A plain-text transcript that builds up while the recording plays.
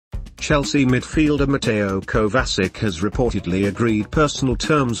Chelsea midfielder Mateo Kovacić has reportedly agreed personal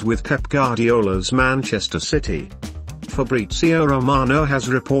terms with Pep Guardiola's Manchester City. Fabrizio Romano has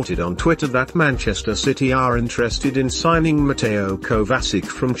reported on Twitter that Manchester City are interested in signing Mateo Kovacić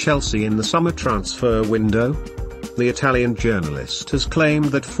from Chelsea in the summer transfer window. The Italian journalist has claimed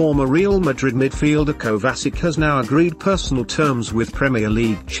that former Real Madrid midfielder Kovacić has now agreed personal terms with Premier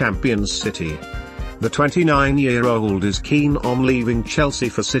League champions City. The 29-year-old is keen on leaving Chelsea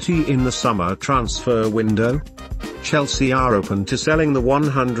for City in the summer transfer window. Chelsea are open to selling the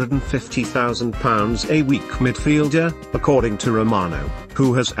 £150,000 a week midfielder, according to Romano,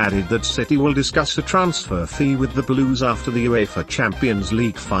 who has added that City will discuss a transfer fee with the Blues after the UEFA Champions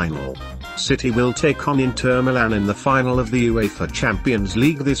League final. City will take on Inter Milan in the final of the UEFA Champions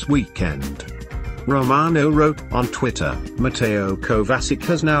League this weekend. Romano wrote on Twitter, Mateo Kovacić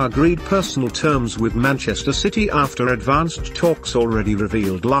has now agreed personal terms with Manchester City after advanced talks already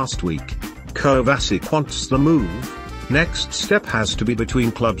revealed last week. Kovacić wants the move. Next step has to be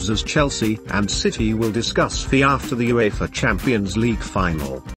between clubs as Chelsea and City will discuss fee after the UEFA Champions League final.